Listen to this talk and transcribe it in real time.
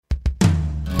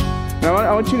Now,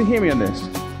 I want you to hear me on this,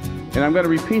 and I'm going to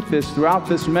repeat this throughout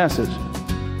this message.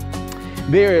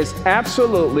 There is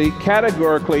absolutely,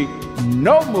 categorically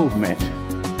no movement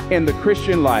in the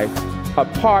Christian life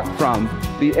apart from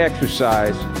the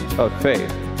exercise of faith.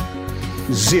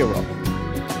 Zero.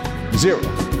 Zero.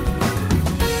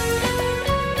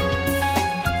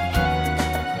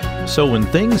 So when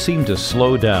things seem to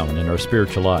slow down in our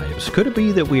spiritual lives, could it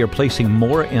be that we are placing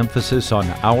more emphasis on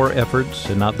our efforts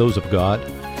and not those of God?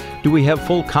 Do we have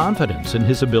full confidence in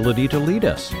His ability to lead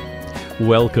us?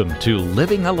 Welcome to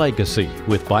Living a Legacy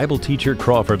with Bible teacher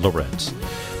Crawford Loretz.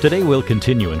 Today we'll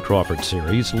continue in Crawford's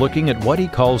series looking at what he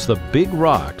calls the big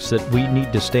rocks that we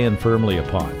need to stand firmly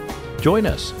upon. Join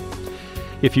us.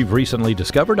 If you've recently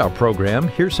discovered our program,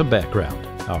 here's some background.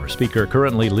 Our speaker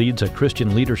currently leads a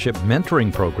Christian leadership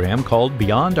mentoring program called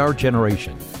Beyond Our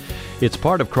Generation. It's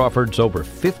part of Crawford's over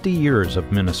 50 years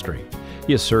of ministry.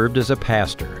 He has served as a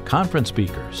pastor, conference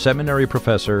speaker, seminary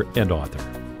professor, and author.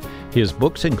 His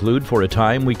books include For a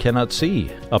Time We Cannot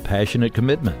See, A Passionate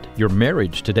Commitment, Your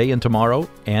Marriage Today and Tomorrow,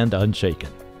 and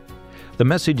Unshaken. The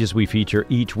messages we feature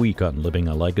each week on Living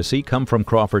a Legacy come from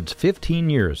Crawford's 15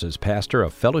 years as pastor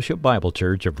of Fellowship Bible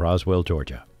Church of Roswell,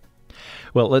 Georgia.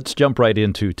 Well, let's jump right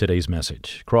into today's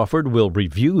message. Crawford will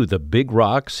review the big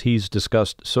rocks he's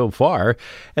discussed so far,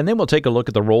 and then we'll take a look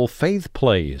at the role faith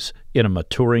plays in a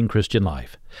maturing Christian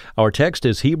life. Our text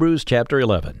is Hebrews chapter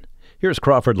 11. Here's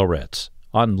Crawford Loretz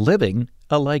on Living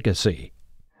a Legacy.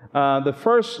 The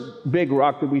first big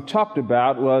rock that we talked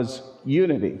about was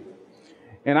unity.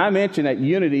 And I mentioned that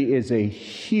unity is a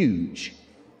huge,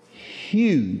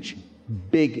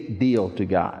 big deal to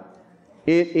God.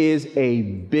 It is a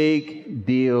big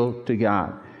deal to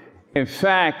God. In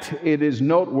fact, it is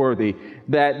noteworthy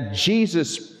that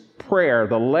Jesus' prayer,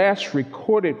 the last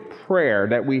recorded prayer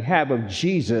that we have of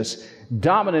Jesus,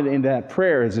 dominant in that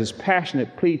prayer is his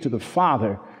passionate plea to the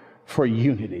Father for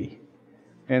unity.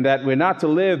 And that we're not to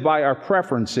live by our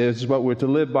preferences, but we're to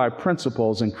live by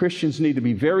principles. And Christians need to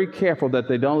be very careful that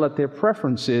they don't let their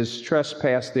preferences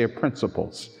trespass their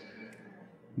principles.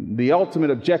 The ultimate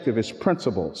objective is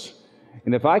principles.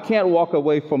 And if I can't walk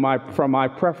away from my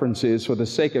preferences for the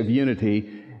sake of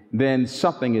unity, then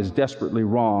something is desperately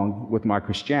wrong with my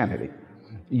Christianity.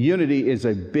 Unity is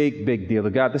a big deal to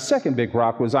God. The second big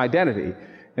rock was identity.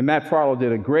 And Matt Farlow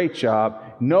did a great job.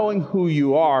 Knowing who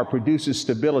you are produces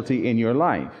stability in your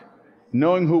life.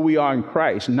 Knowing who we are in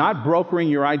Christ, not brokering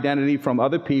your identity from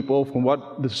other people, from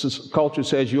what the culture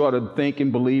says you ought to think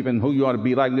and believe and who you ought to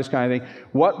be like, and this kind of thing.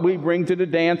 What we bring to the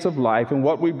dance of life and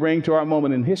what we bring to our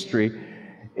moment in history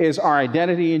is our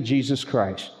identity in Jesus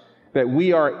Christ, that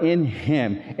we are in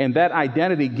Him. And that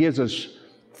identity gives us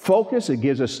focus, it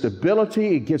gives us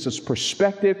stability, it gives us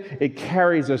perspective, it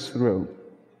carries us through.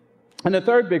 And the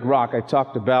third big rock I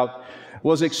talked about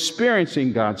was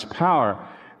experiencing God's power.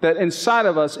 That inside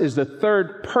of us is the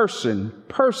third person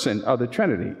of the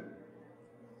Trinity,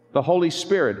 the Holy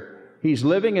Spirit. He's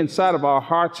living inside of our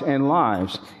hearts and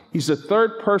lives. He's the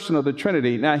third person of the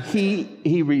Trinity. Now,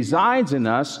 He resides in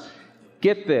us,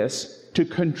 get this, to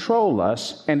control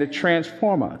us and to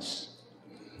transform us.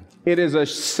 It is a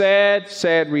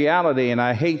sad reality, and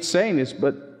I hate saying this,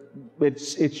 but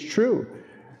it's true,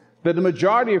 that the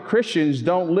majority of Christians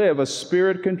don't live a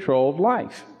Spirit-controlled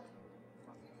life.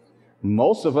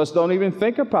 Most of us don't even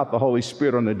think about the Holy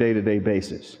Spirit on a day-to-day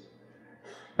basis.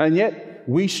 And yet,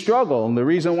 we struggle. And the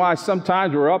reason why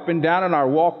sometimes we're up and down in our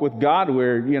walk with God,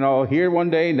 we're, here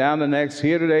one day, down the next,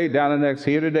 here today, down the next,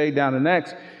 here today, down the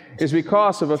next, is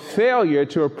because of a failure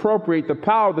to appropriate the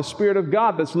power of the Spirit of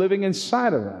God that's living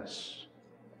inside of us.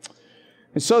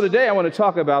 And so today I want to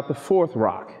talk about the fourth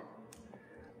rock.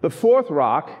 The fourth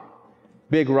rock,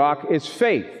 big rock, is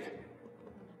faith.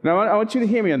 Now I want you to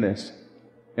hear me on this.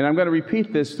 And I'm going to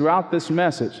repeat this throughout this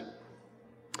message.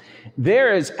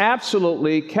 There is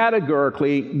absolutely,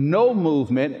 categorically, no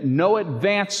movement, no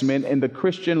advancement in the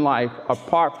Christian life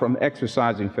apart from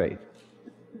exercising faith.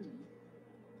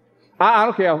 I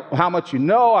don't care how much you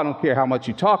know. I don't care how much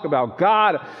you talk about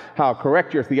God, how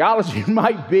correct your theology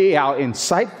might be, how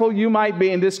insightful you might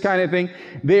be, and this kind of thing.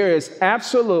 There is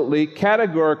absolutely,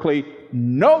 categorically,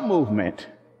 no movement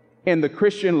in the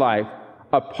Christian life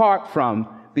apart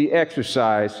from the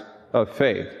exercise of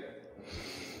faith.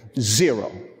 Zero.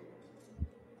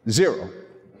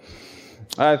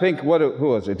 I think, who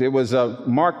was it? It was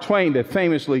Mark Twain that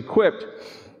famously quipped,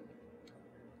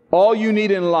 "All you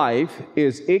need in life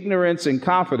is ignorance and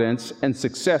confidence, and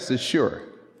success is sure."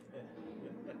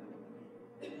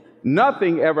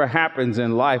 Nothing ever happens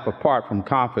in life apart from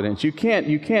confidence. You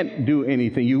can't do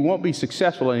anything. You won't be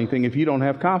successful at anything if you don't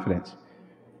have confidence.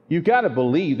 You've got to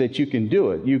believe that you can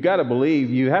do it. You've got to believe,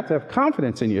 you have to have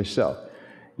confidence in yourself.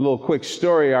 A little quick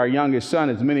story, our youngest son,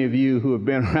 as many of you who have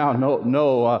been around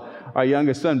know our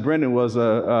youngest son, Brendan, was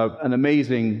an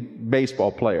amazing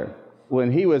baseball player.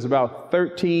 When he was about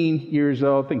 13 years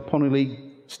old, I think Pony League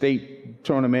State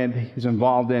tournament he was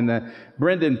involved in,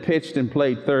 Brendan pitched and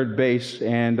played third base,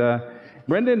 and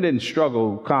Brendan didn't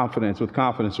struggle with confidence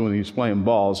when he was playing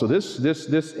ball. So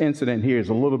this incident here is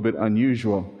a little bit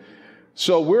unusual.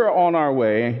 So we're on our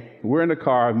way. We're in the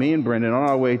car, me and Brendan, on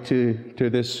our way to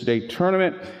this state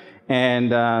tournament.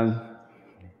 And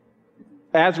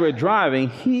as we're driving,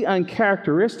 he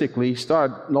uncharacteristically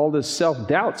started all this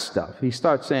self-doubt stuff. He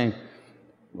started saying,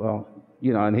 well,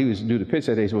 and he was due to pitch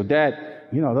that day. He said, well, Dad,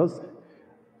 those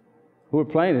who are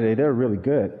playing today, they're really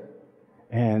good.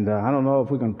 And I don't know if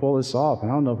we can pull this off. I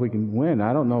don't know if we can win.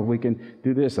 I don't know if we can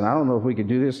do this. And I don't know if we can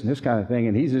do this and this kind of thing.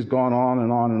 And he's just going on and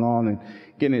on and on and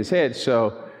getting his head.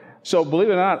 So believe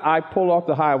it or not, I pulled off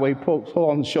the highway, pulled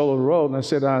on the shoulder of the road, and I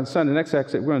said, son, the next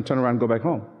exit, we're going to turn around and go back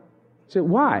home. I said,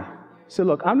 why? I said,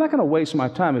 look, I'm not going to waste my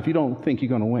time if you don't think you're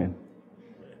going to win.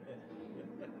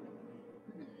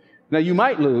 Now, you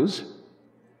might lose,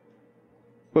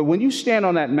 but when you stand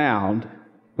on that mound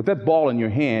with that ball in your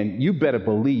hand, you better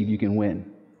believe you can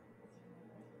win.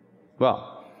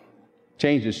 Well,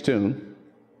 changed his tune,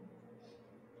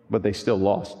 but they still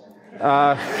lost.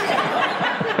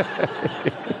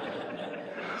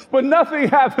 But nothing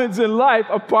happens in life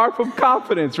apart from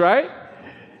confidence, right?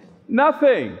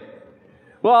 Nothing.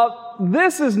 Well,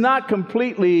 this is not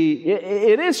completely,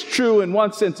 it is true in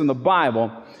one sense in the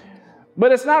Bible,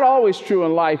 but it's not always true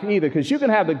in life either, because you can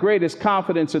have the greatest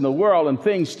confidence in the world and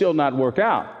things still not work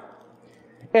out.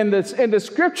 In the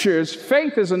scriptures,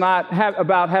 faith is not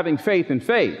about having faith in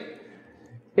faith.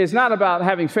 It's not about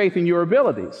having faith in your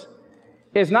abilities.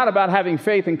 It's not about having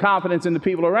faith and confidence in the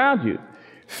people around you.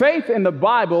 Faith in the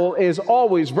Bible is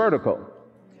always vertical.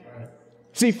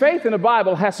 See, faith in the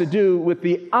Bible has to do with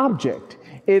the object.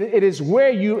 It is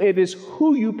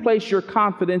who you place your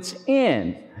confidence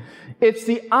in. It's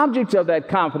the object of that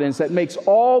confidence that makes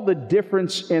all the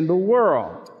difference in the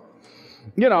world.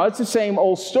 It's the same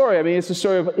old story. I mean, it's the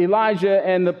story of Elijah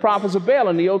and the prophets of Baal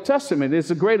in the Old Testament.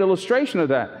 It's a great illustration of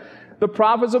that. The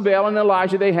prophets of Baal and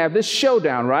Elijah, they have this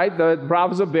showdown, right? The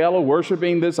prophets of Baal are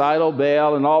worshiping this idol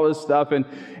Baal and all this stuff.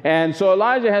 And so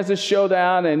Elijah has this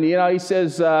showdown, and, he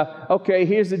says, okay,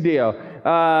 here's the deal.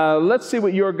 Let's see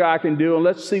what your God can do, and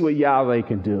let's see what Yahweh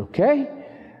can do, okay?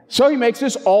 So he makes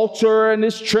this altar and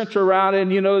this trench around it,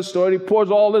 and the story. He pours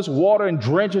all this water and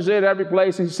drenches it every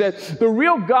place. And he said, the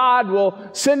real God will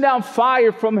send down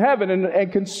fire from heaven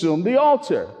and consume the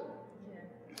altar.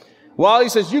 Well, he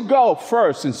says, you go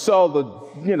first. And so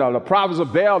the prophets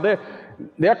of Baal,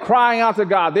 they're crying out to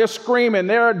God. They're screaming.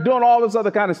 They're doing all this other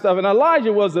kind of stuff. And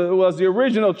Elijah was the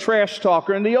original trash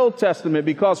talker in the Old Testament,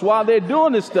 because while they're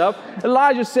doing this stuff,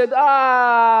 Elijah said,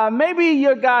 maybe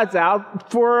your God's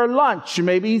out for lunch.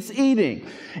 Maybe he's eating.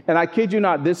 And I kid you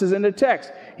not, this is in the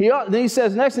text. Then he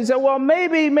says next, he said, well,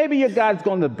 maybe your God's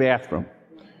going to the bathroom.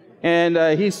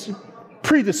 And he's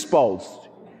predisposed.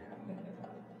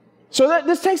 So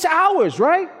this takes hours,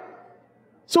 right?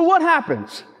 So what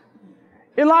happens?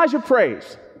 Elijah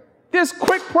prays. This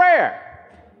quick prayer.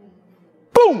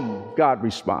 Boom! God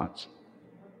responds.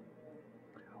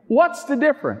 What's the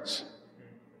difference?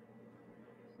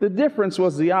 The difference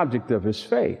was the object of his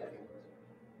faith.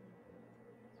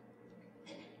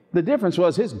 The difference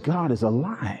was his God is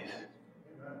alive.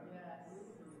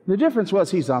 The difference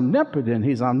was he's omnipotent,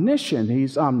 he's omniscient,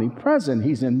 he's omnipresent,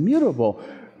 he's immutable.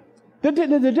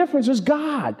 The difference is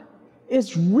God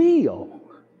is real.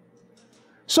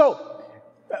 So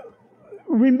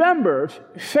remember,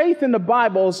 faith in the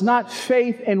Bible is not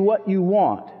faith in what you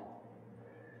want.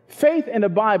 Faith in the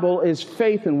Bible is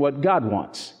faith in what God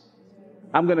wants.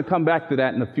 I'm going to come back to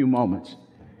that in a few moments.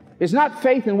 It's not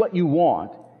faith in what you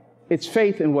want. It's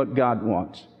faith in what God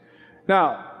wants.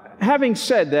 Now, having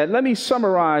said that, let me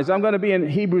summarize. I'm going to be in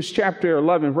Hebrews chapter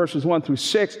 11, verses 1 through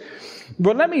 6.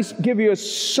 But let me give you a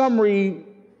summary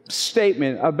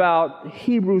statement about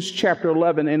Hebrews chapter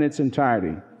 11 in its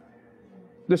entirety.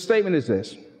 The statement is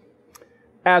this: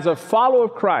 as a follower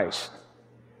of Christ,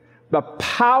 the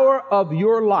power of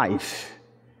your life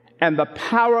and the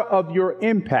power of your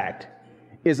impact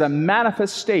is a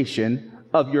manifestation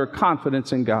of your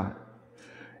confidence in God.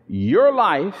 Your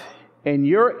life and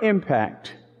your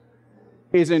impact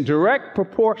is in direct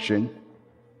proportion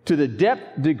to the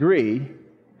depth, degree,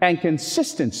 and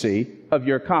consistency of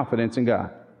your confidence in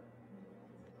God.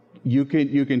 You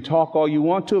can talk all you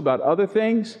want to about other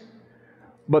things,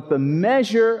 But the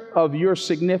measure of your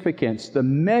significance, the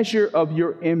measure of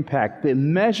your impact, the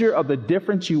measure of the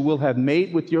difference you will have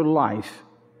made with your life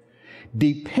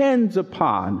depends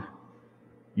upon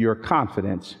your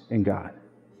confidence in God.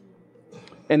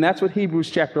 And that's what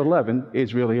Hebrews chapter 11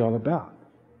 is really all about.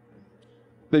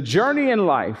 The journey in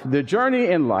life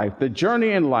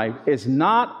is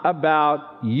not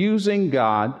about using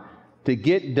God to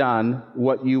get done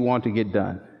what you want to get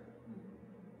done.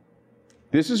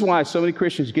 This is why so many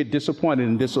Christians get disappointed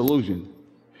and disillusioned,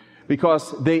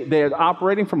 because they're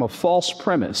operating from a false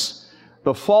premise.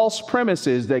 The false premise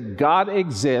is that God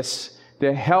exists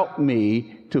to help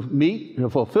me to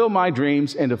fulfill my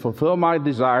dreams and to fulfill my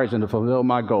desires and to fulfill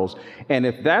my goals. And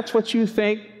if that's what you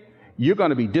think, you're going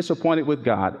to be disappointed with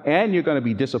God and you're going to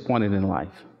be disappointed in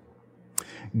life.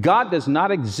 God does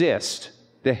not exist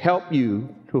to help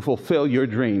you to fulfill your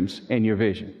dreams and your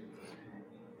vision.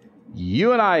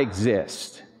 You and I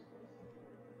exist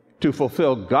to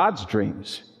fulfill God's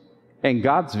dreams and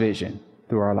God's vision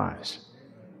through our lives.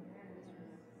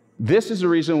 This is the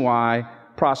reason why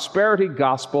prosperity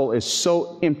gospel is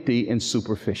so empty and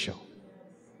superficial.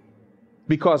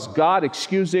 Because God,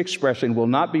 excuse the expression, will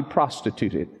not be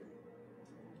prostituted.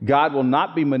 God will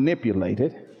not be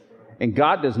manipulated. And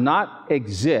God does not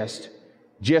exist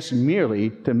just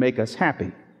merely to make us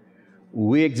happy.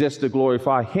 We exist to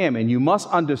glorify Him, and you must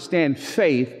understand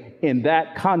faith in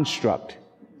that construct.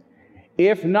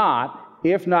 If not,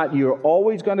 you're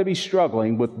always going to be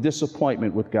struggling with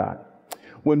disappointment with God,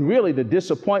 when really the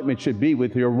disappointment should be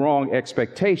with your wrong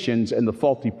expectations and the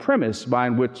faulty premise by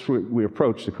which we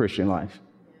approach the Christian life.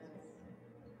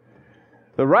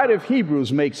 The writer of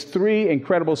Hebrews makes three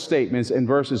incredible statements in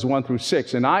verses 1 through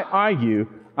 6, and I argue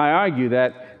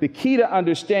that the key to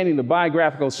understanding the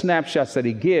biographical snapshots that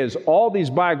he gives, all these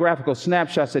biographical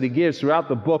snapshots that he gives throughout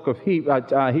the book of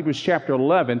Hebrews chapter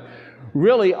 11,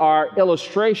 really are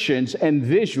illustrations and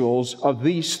visuals of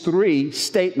these three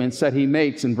statements that he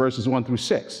makes in verses 1 through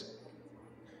 6.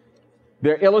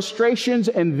 They're illustrations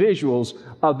and visuals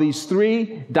of these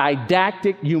three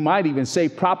didactic, you might even say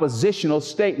propositional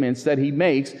statements that he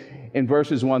makes in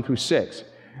verses 1 through 6.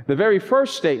 The very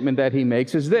first statement that he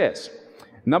makes is this.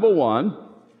 Number one,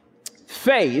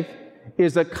 faith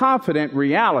is a confident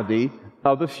reality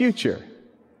of the future.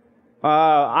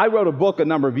 I wrote a book a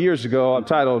number of years ago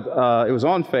entitled, it was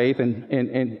on faith and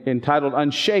entitled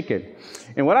Unshaken.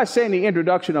 And what I say in the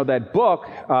introduction of that book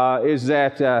is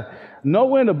that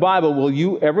nowhere in the Bible will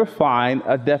you ever find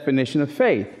a definition of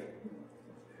faith.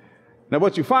 Now,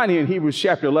 what you find here in Hebrews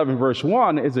chapter 11, verse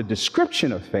 1 is a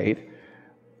description of faith,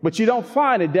 but you don't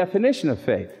find a definition of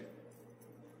faith.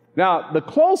 Now, the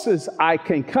closest I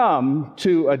can come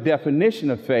to a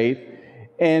definition of faith,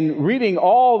 and reading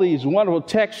all these wonderful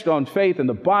texts on faith in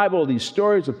the Bible, these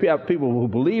stories of people who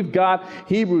believe God,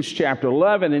 Hebrews chapter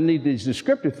 11, and these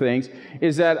descriptive things,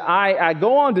 is that I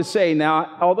go on to say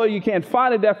now, although you can't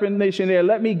find a definition there,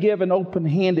 let me give an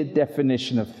open-handed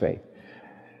definition of faith.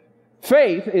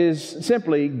 Faith is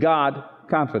simply God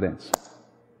confidence.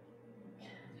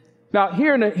 Now,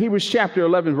 here in Hebrews chapter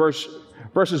 11,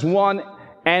 verses 1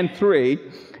 and 3,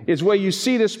 is where you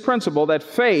see this principle that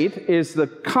faith is the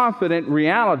confident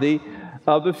reality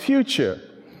of the future.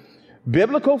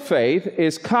 Biblical faith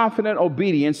is confident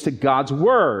obedience to God's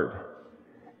word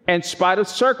in spite of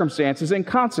circumstances and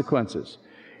consequences.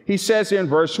 He says here in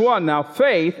verse 1, now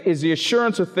faith is the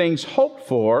assurance of things hoped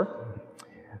for,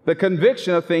 the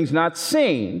conviction of things not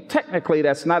seen. Technically,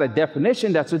 that's not a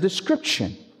definition, that's a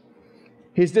description.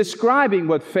 He's describing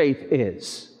what faith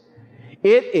is.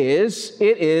 It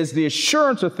is the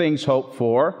assurance of things hoped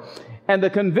for and the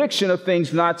conviction of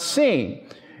things not seen.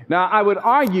 Now, I would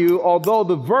argue, although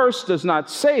the verse does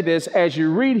not say this, as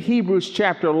you read Hebrews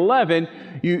chapter 11,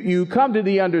 you come to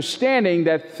the understanding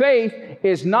that faith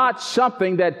is not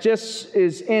something that just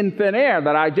is in thin air,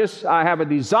 that I have a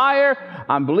desire,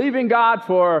 I'm believing God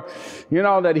for,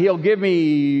 that He'll give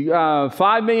me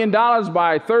 $5 million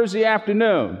by Thursday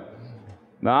afternoon.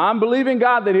 Now, I'm believing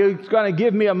God that He's going to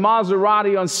give me a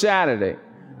Maserati on Saturday.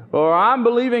 Or I'm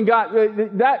believing God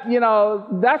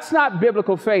that's not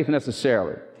biblical faith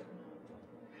necessarily.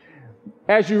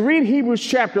 As you read Hebrews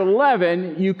chapter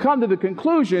 11, you come to the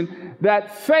conclusion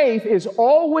that faith is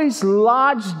always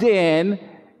lodged in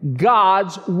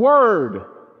God's word.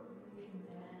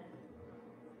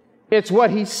 It's what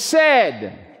He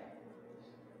said.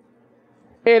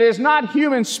 It is not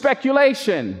human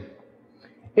speculation.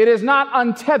 It is not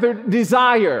untethered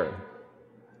desire.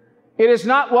 It is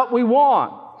not what we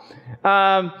want.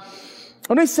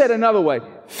 Let me say it another way.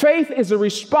 Faith is a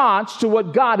response to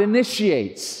what God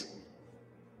initiates.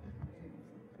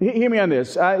 Hear me on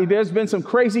this. There's been some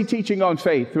crazy teaching on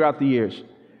faith throughout the years.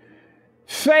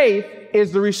 Faith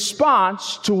is the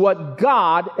response to what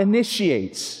God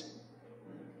initiates.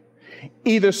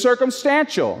 Either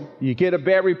circumstantial, you get a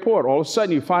bad report, all of a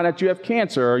sudden you find out you have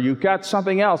cancer, or you've got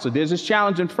something else, or there's this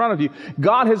challenge in front of you.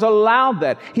 God has allowed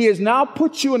that. He has now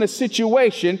put you in a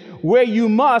situation where you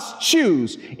must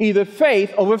choose either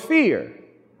faith over fear.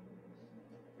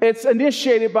 It's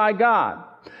initiated by God.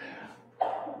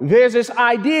 There's this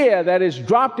idea that is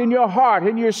dropped in your heart,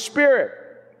 in your spirit.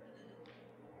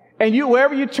 And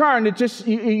wherever you turn,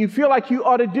 you feel like you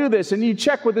ought to do this, and you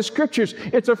check with the scriptures.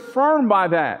 It's affirmed by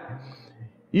that.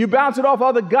 You bounce it off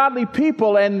other godly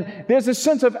people, and there's a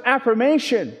sense of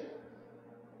affirmation.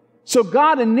 So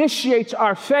God initiates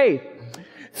our faith.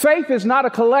 Faith is not a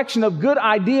collection of good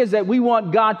ideas that we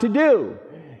want God to do.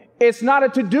 It's not a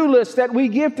to-do list that we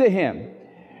give to Him.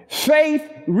 Faith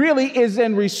really is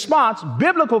in response.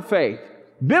 Biblical faith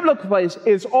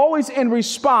is always in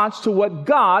response to what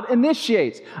God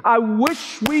initiates. I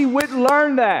wish we would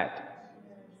learn that.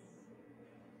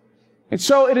 And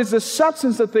so it is the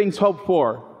substance of things hoped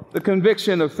for, the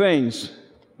conviction of things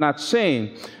not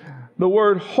seen. The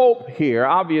word hope here,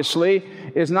 obviously,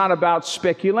 is not about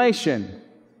speculation.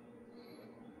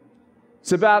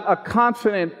 It's about a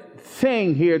confident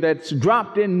thing here that's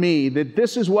dropped in me, that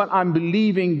this is what I'm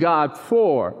believing God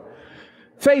for.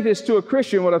 Faith is to a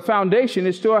Christian what a foundation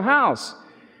is to a house.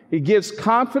 It gives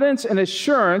confidence and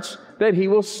assurance that he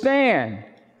will stand.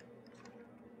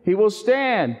 He will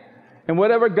stand. And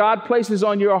whatever God places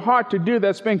on your heart to do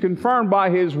that's been confirmed by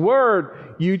His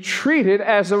Word, you treat it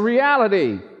as a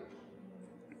reality.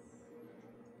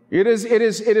 It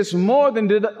is more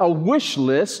than a wish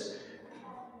list.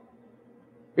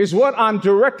 It's what I'm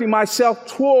directing myself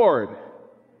toward.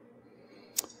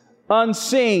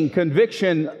 Unseen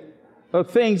conviction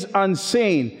of things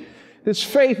unseen. This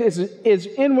faith is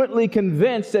inwardly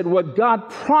convinced that what God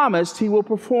promised He will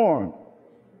perform.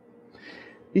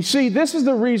 You see, this is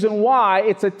the reason why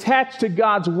it's attached to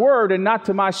God's Word and not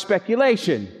to my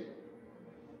speculation.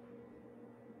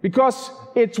 Because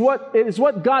it is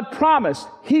what God promised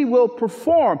He will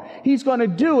perform. He's going to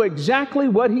do exactly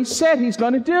what He said He's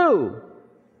going to do.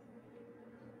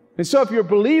 And so if you're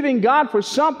believing God for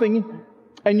something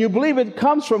and you believe it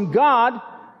comes from God,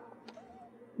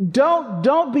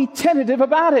 don't be tentative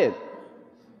about it.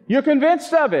 You're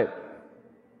convinced of it.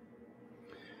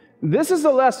 This is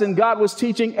the lesson God was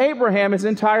teaching Abraham his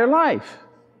entire life.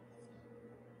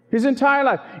 His entire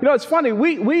life. You know, it's funny.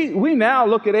 We now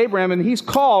look at Abraham, and he's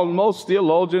called, most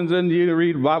theologians, and you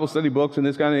read Bible study books and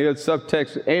this kind of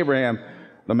subtext, Abraham,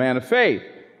 the man of faith.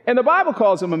 And the Bible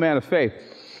calls him a man of faith.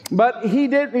 But he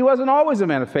wasn't always a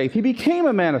man of faith. He became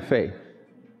a man of faith.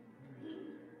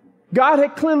 God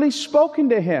had clearly spoken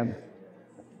to him.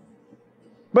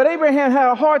 But Abraham had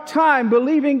a hard time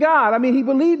believing God. I mean, he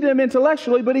believed Him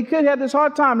intellectually, but he could have this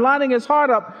hard time lining his heart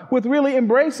up with really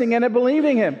embracing and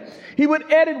believing Him. He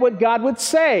would edit what God would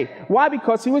say. Why?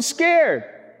 Because he was scared.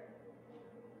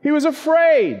 He was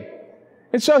afraid.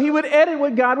 And so he would edit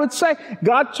what God would say.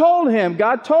 God told him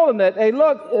that, hey,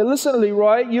 look, listen,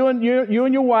 Leroy, you and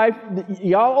your wife,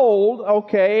 y'all old,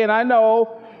 okay, and I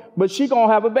know, but she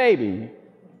gonna have a baby.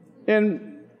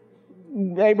 And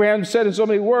Abraham said in so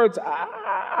many words,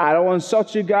 I don't want to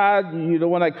insult you, God. You're the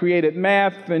one that created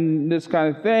math and this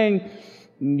kind of thing.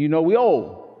 You know we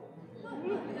old.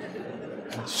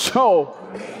 So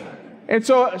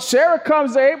Sarah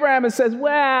comes to Abraham and says,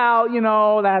 well, you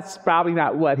know, that's probably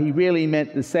not what he really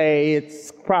meant to say.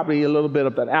 It's probably a little bit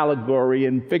of an allegory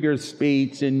and figure of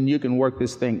speech, and you can work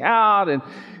this thing out. And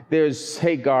there's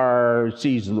Hagar,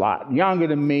 she's a lot younger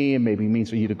than me, and maybe it means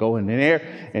for you to go in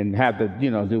there and have the,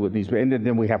 do with these, and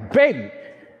then we have a baby.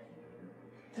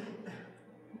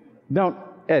 Don't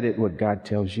edit what God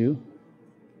tells you.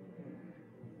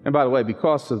 And by the way,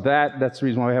 because of that, that's the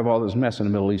reason why we have all this mess in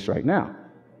the Middle East right now.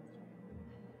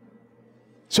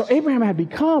 So Abraham had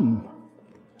become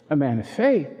a man of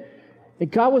faith. And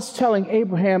God was telling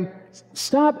Abraham,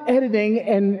 stop editing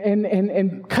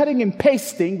and cutting and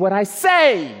pasting what I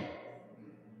say.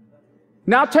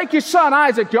 Now take your son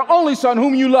Isaac, your only son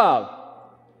whom you love,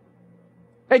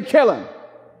 and kill him.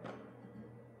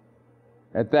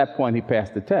 At that point, he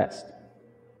passed the test.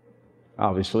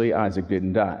 Obviously, Isaac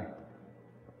didn't die.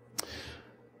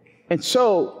 And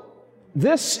so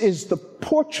this is the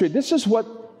portrait. This is what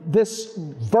this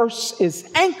verse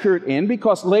is anchored in,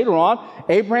 because later on,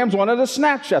 Abraham's one of the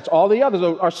snapshots. All the others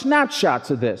are snapshots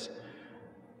of this.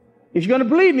 If you're going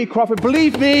to believe me, Crawford,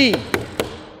 believe me.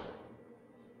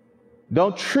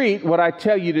 Don't treat what I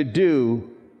tell you to do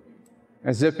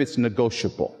as if it's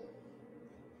negotiable.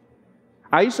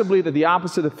 I used to believe that the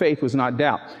opposite of faith was not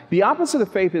doubt. The opposite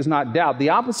of faith is not doubt. The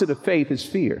opposite of faith is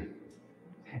fear.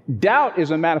 Doubt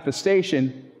is a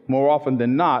manifestation, more often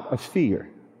than not, of fear.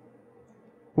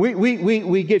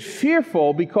 We get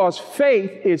fearful because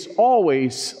faith is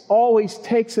always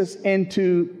takes us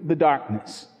into the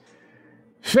darkness.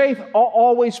 Faith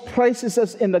always places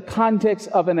us in the context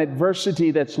of an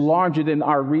adversity that's larger than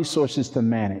our resources to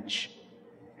manage.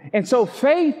 And so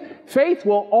faith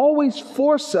will always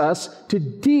force us to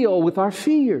deal with our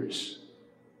fears.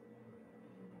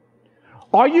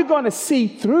 Are you going to see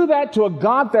through that to a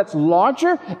God that's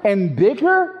larger and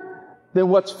bigger than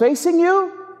what's facing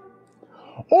you?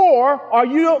 Or are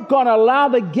you going to allow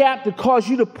the gap to cause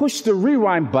you to push the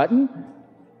rewind button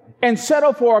and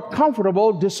settle for a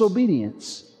comfortable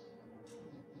disobedience?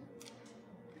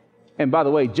 And by the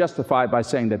way, justified by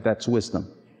saying that that's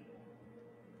wisdom.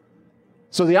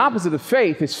 So the opposite of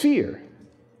faith is fear.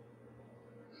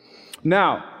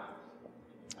 Now,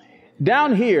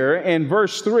 down here in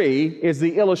verse 3 is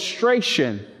the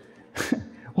illustration,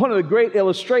 one of the great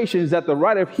illustrations that the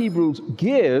writer of Hebrews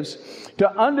gives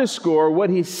to underscore what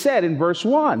he said in verse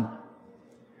 1.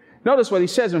 Notice what he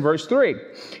says in verse 3.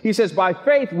 He says, by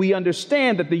faith we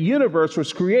understand that the universe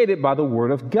was created by the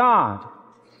word of God,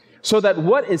 so that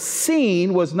what is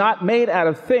seen was not made out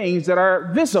of things that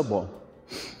are visible.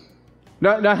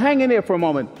 Now hang in there for a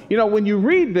moment. You know, when you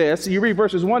read this, you read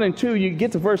verses 1 and 2, you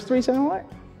get to verse 3, saying, what?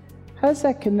 How does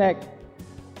that connect?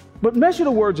 But measure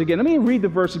the words again. Let me read the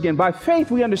verse again. By faith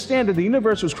we understand that the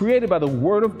universe was created by the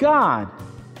word of God,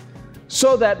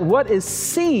 so that what is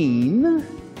seen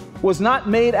was not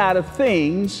made out of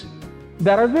things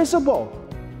that are visible.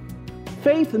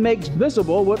 Faith makes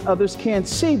visible what others can't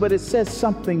see, but it says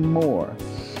something more.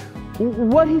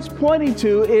 What he's pointing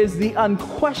to is the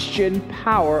unquestioned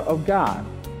power of God.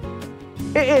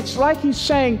 It's like he's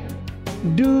saying,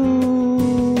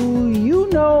 do you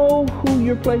know who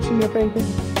you're placing your faith in?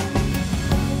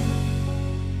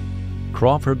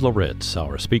 Crawford Loritts,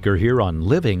 our speaker here on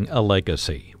Living a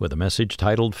Legacy, with a message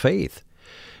titled Faith.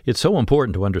 It's so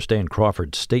important to understand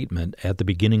Crawford's statement at the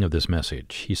beginning of this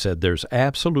message. He said there's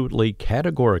absolutely,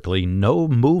 categorically no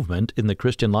movement in the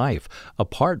Christian life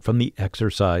apart from the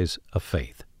exercise of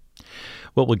faith.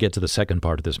 Well, we'll get to the second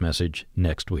part of this message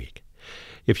next week.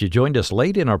 If you joined us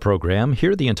late in our program,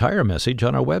 hear the entire message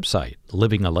on our website,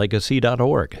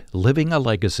 livingalegacy.org,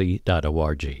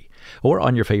 livingalegacy.org, or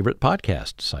on your favorite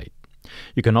podcast site.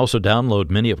 You can also download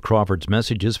many of Crawford's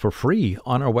messages for free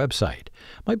on our website.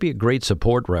 Might be a great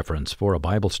support reference for a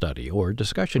Bible study or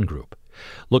discussion group.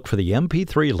 Look for the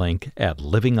MP3 link at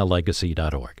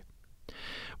livingalegacy.org.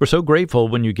 We're so grateful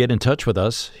when you get in touch with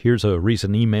us. Here's a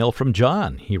recent email from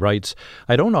John. He writes,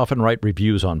 I don't often write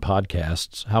reviews on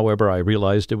podcasts. However, I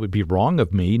realized it would be wrong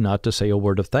of me not to say a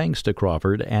word of thanks to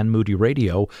Crawford and Moody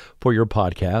Radio for your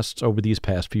podcasts over these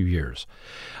past few years.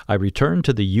 I returned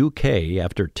to the UK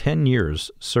after 10 years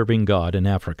serving God in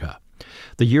Africa.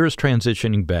 The years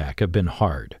transitioning back have been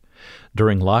hard.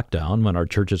 During lockdown, when our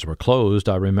churches were closed,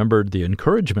 I remembered the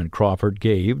encouragement Crawford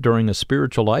gave during a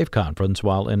spiritual life conference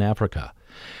while in Africa.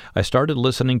 I started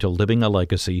listening to Living a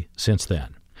Legacy since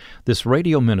then. This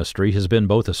radio ministry has been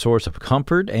both a source of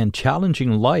comfort and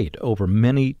challenging light over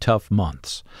many tough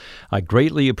months. I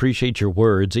greatly appreciate your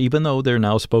words, even though they're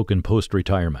now spoken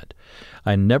post-retirement.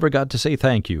 I never got to say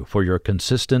thank you for your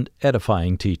consistent,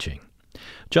 edifying teaching.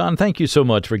 John, thank you so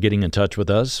much for getting in touch with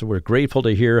us. We're grateful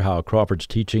to hear how Crawford's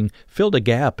teaching filled a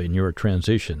gap in your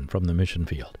transition from the mission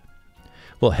field.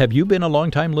 Well, have you been a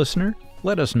long-time listener?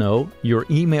 Let us know. Your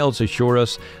emails assure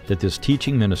us that this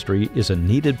teaching ministry is a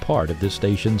needed part of this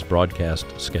station's broadcast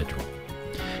schedule.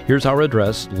 Here's our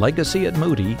address,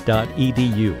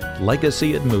 legacy@moody.edu,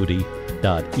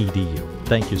 legacy@moody.edu.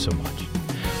 Thank you so much.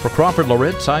 For Crawford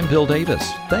Loritts, I'm Bill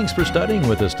Davis. Thanks for studying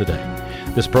with us today.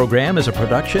 This program is a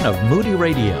production of Moody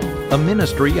Radio, a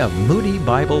ministry of Moody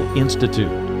Bible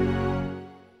Institute.